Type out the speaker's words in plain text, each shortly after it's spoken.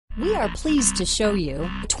We are pleased to show you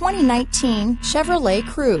the 2019 Chevrolet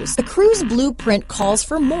Cruze. The Cruze blueprint calls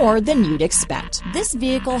for more than you'd expect. This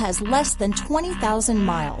vehicle has less than 20,000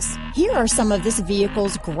 miles. Here are some of this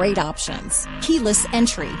vehicle's great options: keyless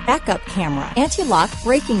entry, backup camera, anti-lock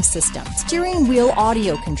braking system, steering wheel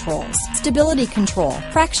audio controls, stability control,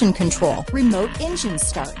 traction control, remote engine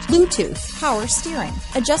start, Bluetooth, power steering,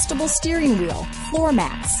 adjustable steering wheel, floor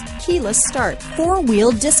mats, keyless start,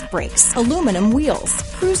 four-wheel disc brakes, aluminum wheels,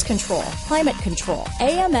 cruise control, climate control,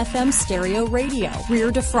 AM/FM stereo radio,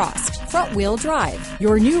 rear defrost, front wheel drive.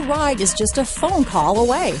 Your new ride is just a phone call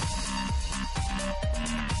away.